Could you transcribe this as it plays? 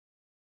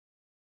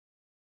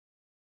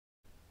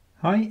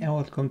Hi and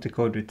welcome to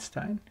Code with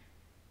Stein.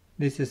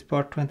 This is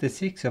part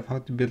 26 of how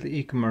to build an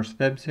e-commerce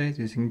website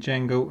using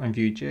Django and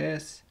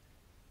Vue.js.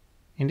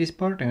 In this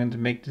part I'm going to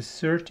make the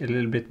search a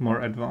little bit more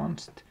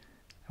advanced.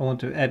 I want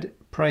to add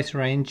price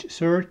range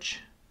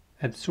search,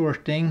 add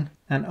sorting,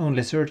 and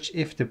only search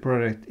if the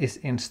product is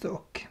in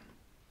stock.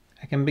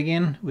 I can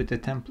begin with the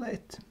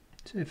template.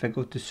 So if I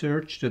go to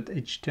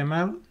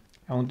search.html,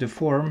 I want the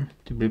form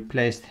to be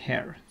placed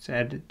here. So I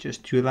add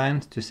just 2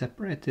 lines to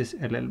separate this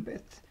a little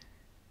bit.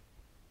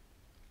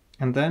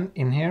 And then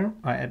in here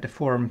I add the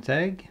form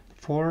tag.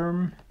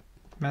 Form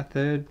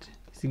method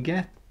is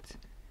get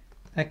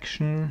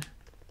action,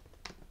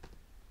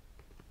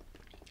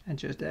 and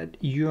just add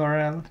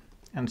URL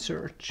and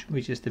search,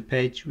 which is the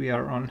page we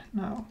are on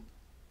now.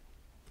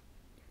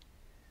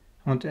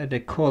 I want to add the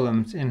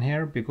columns in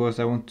here because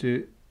I want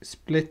to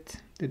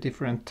split the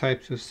different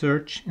types of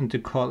search into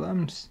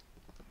columns.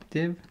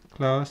 Div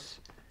class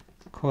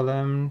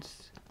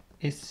columns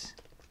is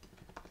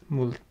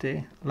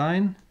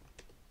multi-line,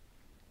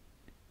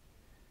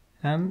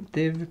 and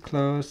div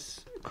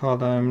class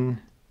column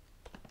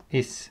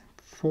is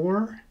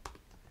 4,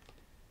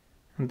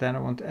 and then I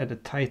want to add a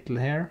title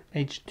here.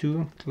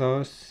 h2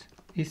 class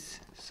is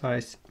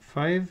size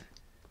 5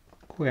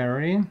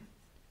 query,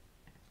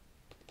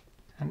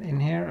 and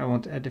in here I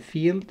want to add a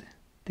field.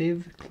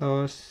 Div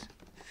class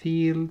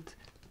field,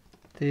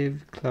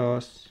 div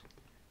class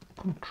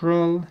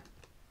control,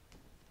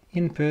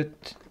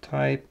 input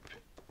type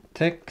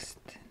text,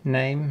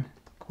 name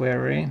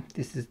query.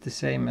 This is the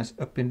same as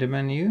up in the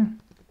menu.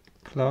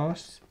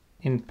 Class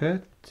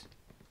input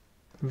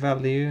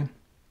value,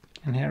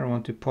 and here I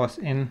want to pass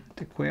in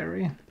the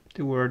query,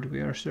 the word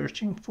we are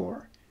searching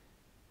for.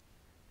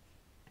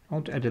 I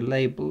want to add a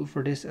label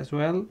for this as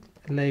well.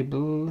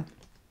 Label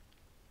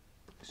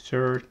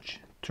search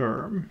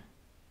term.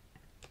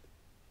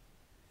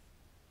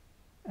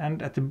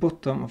 And at the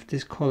bottom of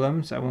these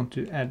columns I want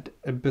to add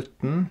a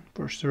button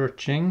for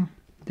searching.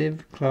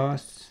 Div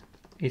class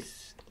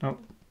is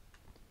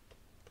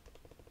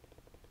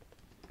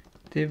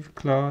div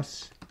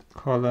class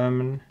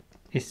column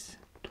is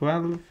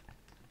 12,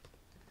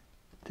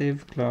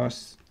 div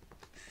class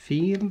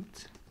field,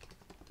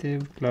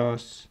 div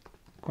class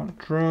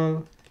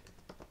control,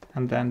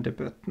 and then the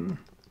button.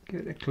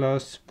 Give a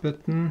class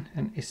button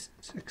and is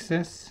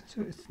success,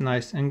 so it's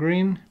nice and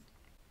green.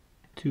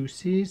 2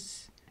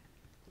 C's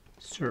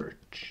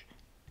search.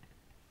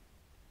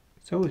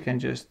 So we can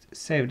just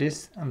save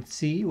this and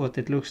see what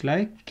it looks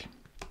like.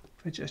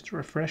 If I just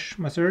refresh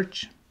my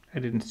search, I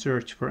didn't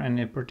search for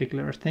any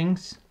particular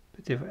things,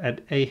 but if I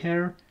add A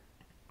here,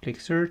 click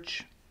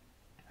search,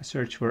 I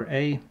search for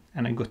A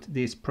and I got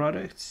these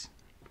products.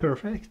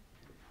 Perfect.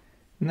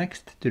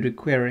 Next to the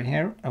query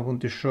here, I want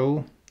to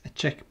show a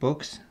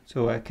checkbox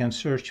so I can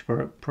search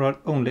for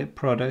only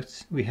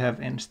products we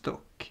have in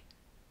stock.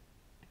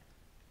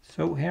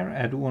 So here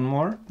add one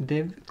more.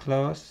 Div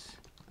class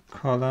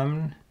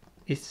column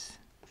is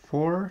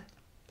 4,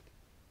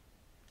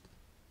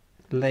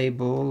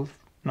 label,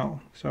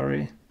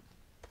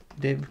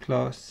 div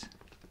class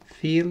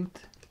field,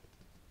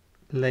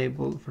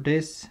 label for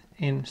this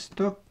in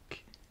stock,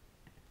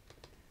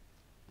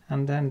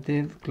 and then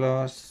div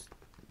class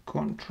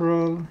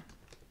control,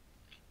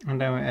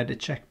 and then we add a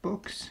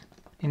checkbox.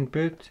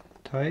 Input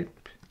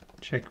type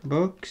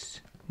checkbox,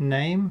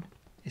 name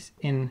is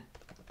in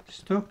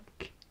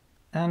stock,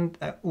 and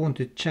I want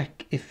to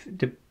check if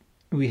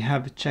we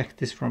have checked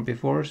this from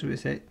before, so we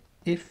say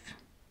if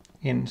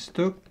in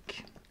stock.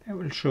 I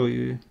will show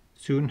you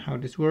soon how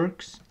this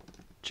works.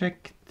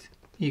 Checked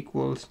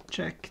equals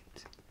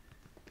checked,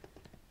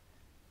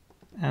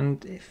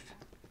 and if,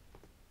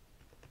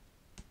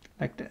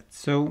 like that.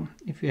 So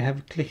if we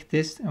have clicked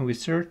this and we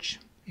search,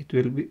 it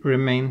will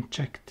remain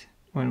checked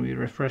when we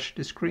refresh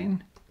the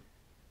screen.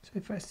 So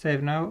if I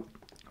save now,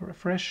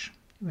 refresh,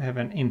 we have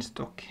an in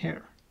stock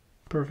here.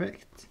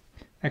 Perfect.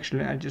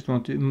 Actually I just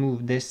want to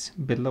move this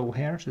below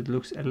here so it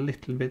looks a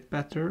little bit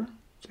better.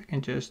 So I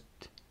can just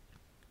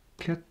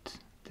cut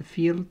the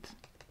field,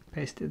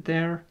 paste it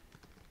there,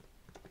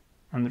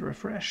 and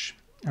refresh.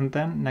 And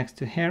then next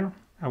to here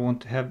I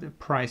want to have the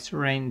price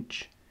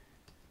range.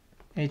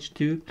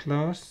 h2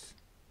 class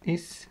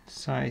is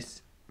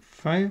size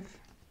 5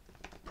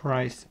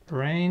 price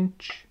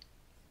range,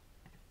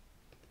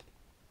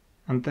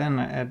 and then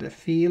I add a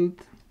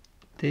field.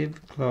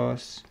 Div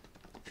class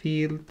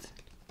field,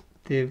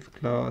 div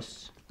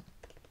class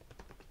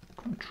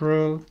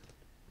control,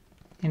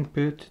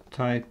 input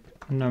type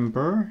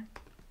number,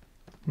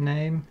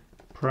 name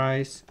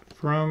price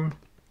from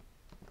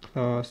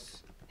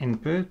class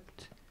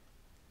input,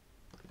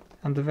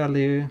 and the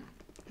value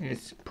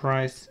is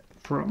price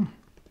from.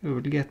 We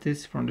will get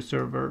this from the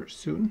server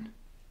soon.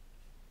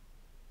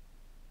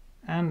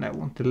 And I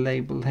want the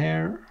label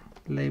here,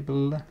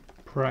 label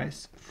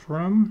price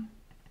from,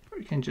 or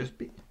it can just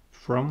be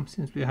from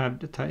since we have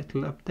the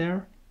title up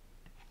there.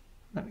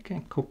 Then we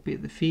can copy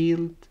the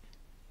field,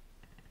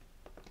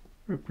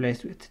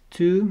 replace with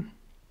 2,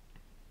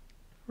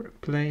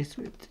 replace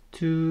with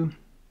 2,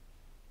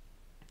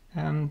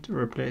 and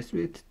replace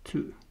with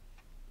 2.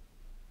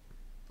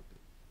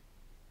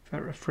 If I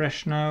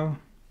refresh now,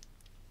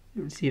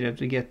 you'll see that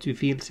we get 2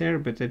 fields here,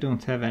 but I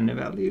don't have any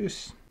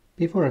values.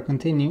 Before I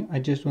continue, I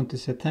just want to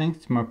say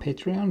thanks to my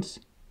Patreons.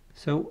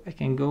 So I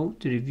can go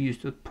to the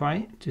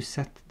views.py to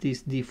set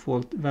these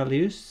default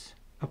values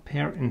up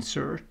here in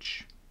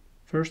search.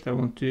 First I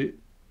want to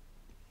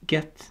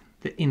get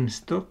the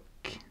in-stock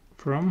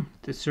from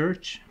the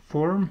search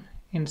form,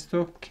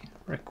 in-stock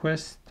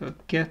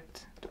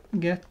request.get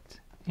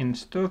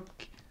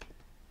in-stock.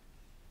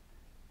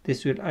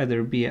 This will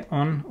either be an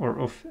on or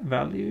off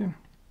value.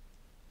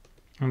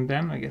 And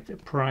then I get the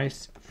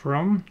price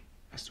from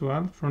as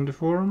well from the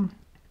form.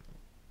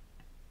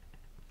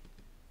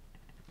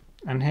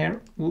 And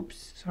here,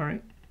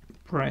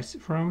 price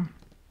from.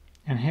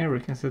 And here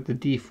we can set the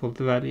default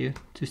value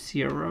to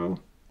 0.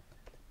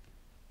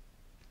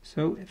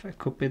 So if I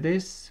copy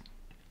this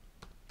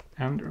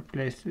and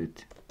replace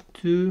it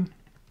 2,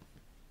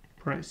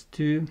 price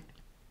 2,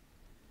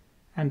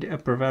 and the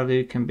upper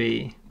value can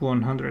be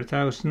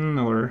 100,000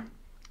 or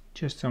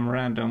just some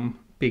random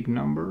big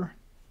number.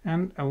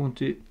 And I want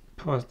to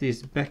pass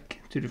this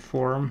back to the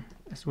form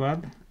as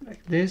well,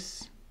 like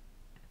this.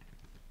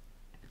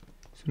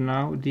 So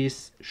now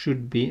this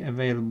should be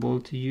available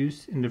to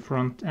use in the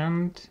front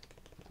end.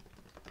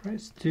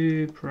 Price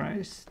 2,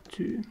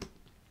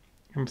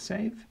 and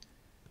save.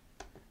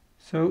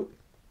 So,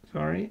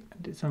 sorry, I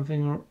did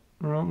something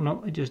wrong.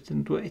 No, I just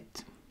didn't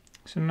wait.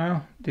 So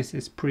now this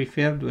is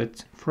pre-filled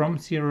with from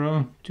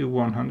 0 to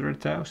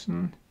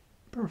 100,000.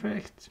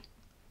 Perfect.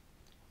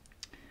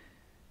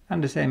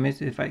 And the same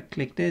is if I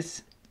click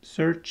this,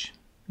 search,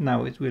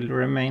 now it will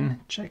remain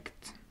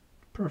checked.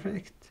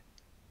 Perfect.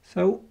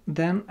 So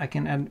then I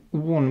can add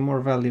one more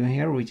value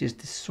here, which is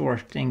the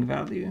sorting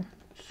value.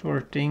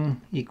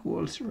 Sorting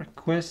equals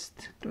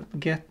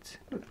request.get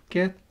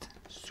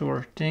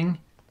sorting.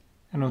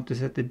 I want to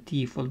set the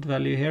default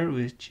value here,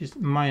 which is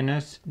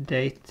minus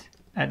date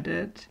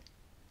added.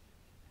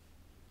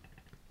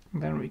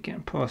 Then we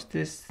can pass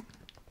this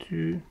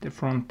to the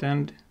front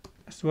end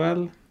as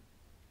well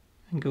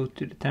and go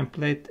to the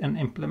template and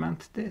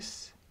implement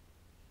this.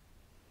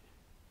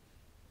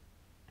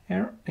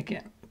 Here I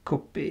can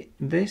copy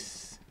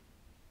this,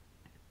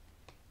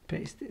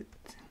 paste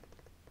it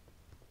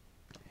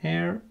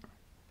here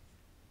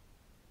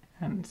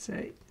and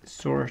say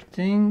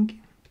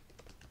sorting.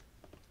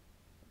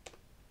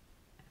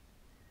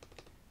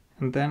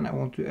 And then I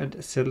want to add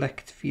a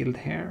select field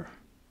here.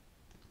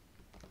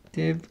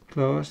 Div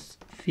class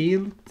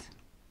field,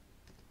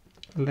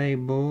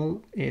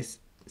 label is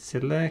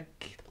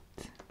select,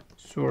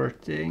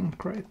 sorting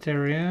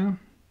criteria,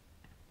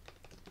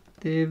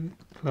 div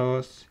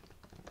class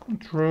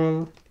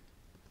control,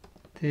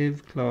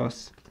 div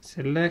class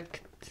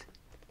select,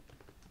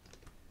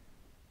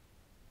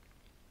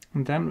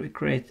 and then we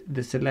create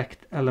the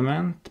select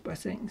element by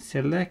saying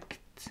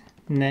select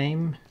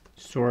name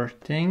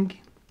sorting,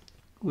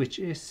 which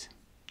is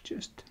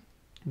just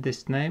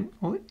this name,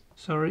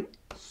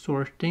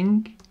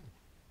 sorting.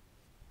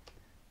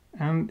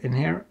 And in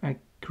here I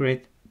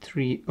create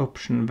 3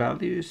 option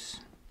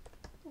values.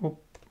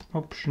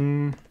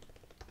 Option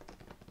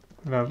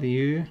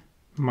value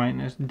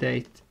minus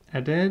date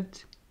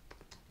added,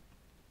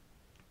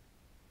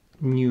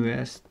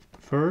 newest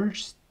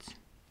first,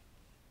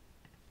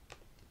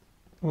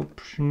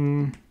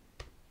 option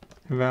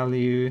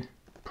value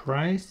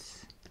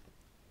price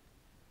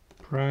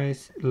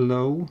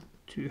low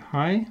to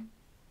high,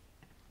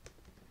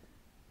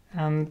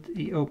 and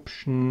the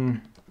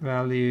option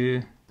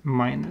value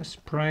minus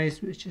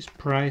price, which is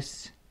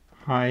price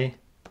high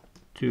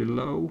to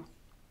low.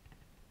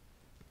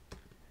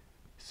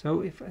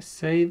 So if I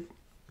save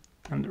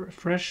and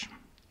refresh,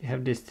 you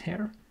have this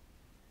here.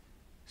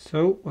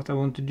 So what I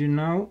want to do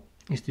now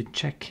is to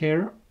check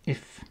here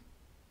if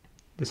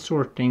the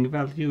sorting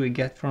value we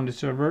get from the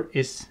server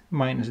is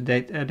minus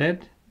date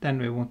added. Then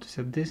we want to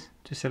set this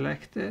to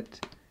selected.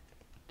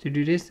 To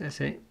do this, I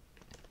say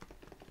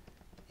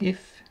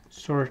if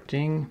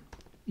sorting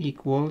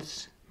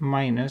equals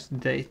minus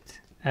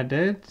date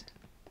added,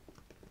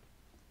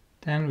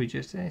 then we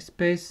just say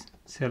space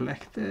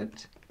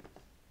selected.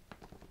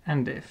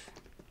 And if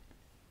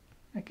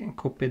I can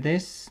copy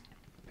this,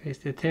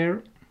 paste it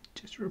here,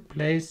 just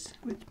replace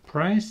with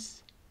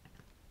price,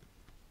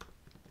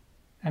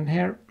 and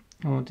here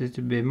I want it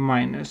to be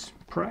minus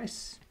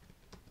price.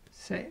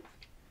 Save.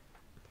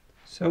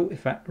 So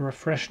if I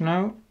refresh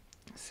now,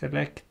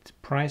 select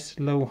price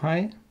low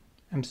high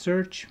and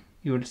search,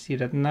 you will see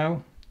that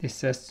now this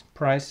says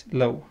price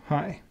low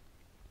high.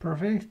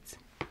 Perfect.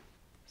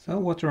 So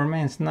what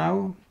remains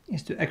now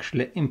is to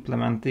actually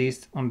implement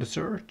these on the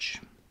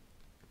search.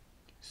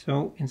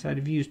 So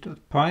inside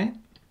views.py,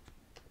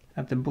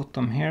 at the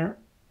bottom here,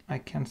 I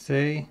can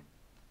say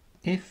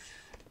if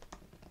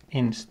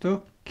in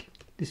stock,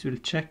 this will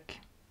check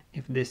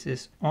if this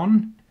is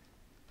on.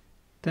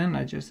 Then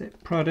I just say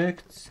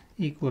products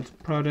equals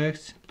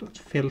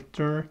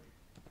products.filter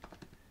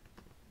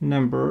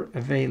number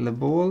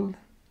available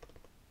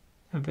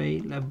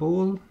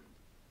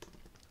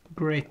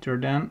greater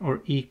than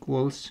or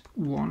equals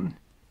 1.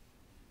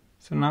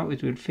 So now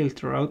it will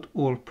filter out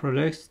all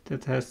products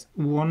that has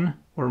one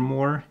or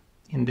more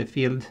in the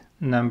field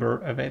number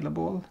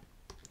available,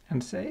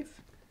 and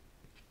save.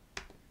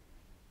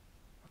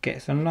 Okay,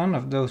 so none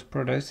of those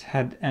products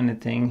had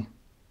anything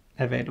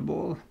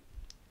available.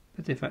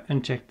 But if I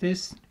uncheck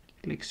this,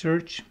 click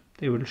search,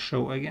 they will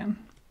show again.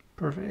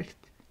 Perfect.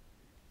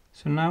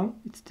 So now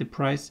it's the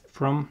price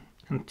from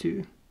and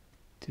to.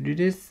 To do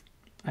this,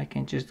 I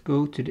can just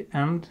go to the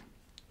end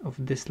of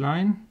this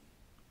line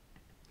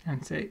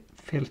and say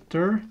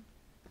filter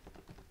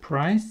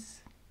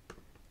price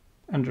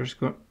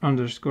underscore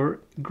underscore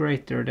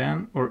greater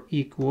than or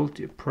equal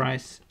to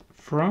price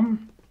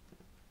from,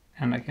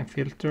 and I can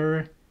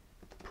filter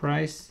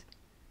price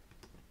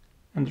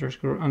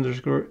underscore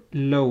underscore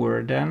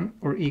lower than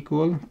or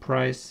equal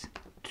price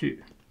to,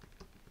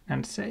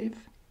 and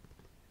save.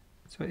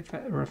 So if I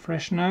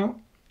refresh now,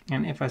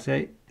 and if I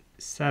say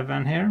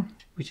 7 here,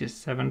 which is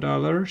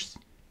 $7,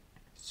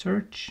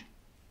 search,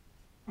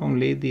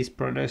 only these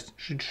products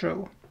should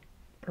show.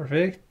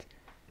 Perfect.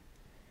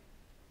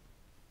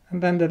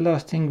 And then the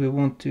last thing we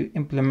want to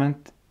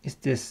implement is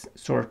this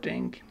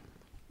sorting.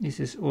 This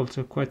is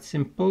also quite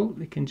simple.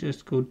 We can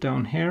just go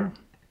down here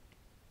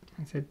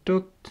and say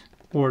dot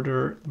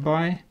order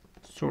by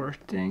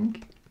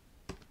sorting,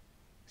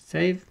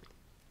 save,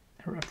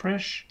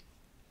 refresh,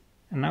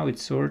 and now it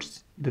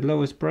sorts the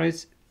lowest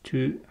price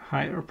to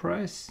higher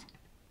price.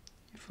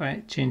 If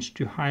I change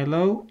to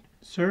high-low,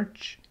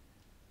 search,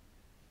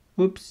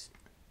 whoops,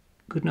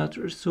 could not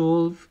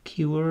resolve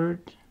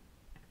keyword.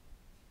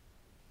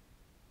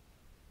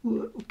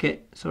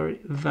 Okay,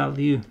 sorry,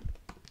 value,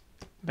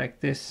 like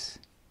this.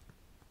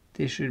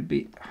 This should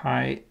be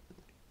high,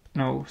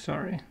 no,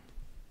 sorry.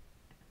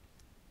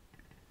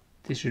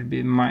 This should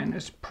be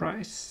minus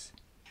price.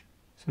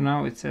 So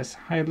now it says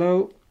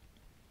high-low,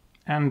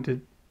 and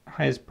the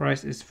highest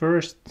price is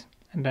first,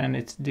 and then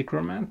it's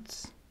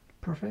decrements.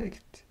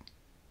 Perfect.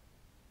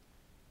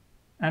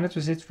 And that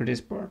was it for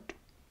this part.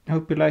 I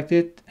hope you liked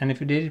it, and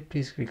if you did,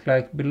 please click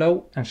like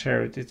below and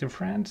share it with your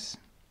friends.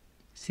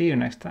 See you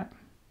next time.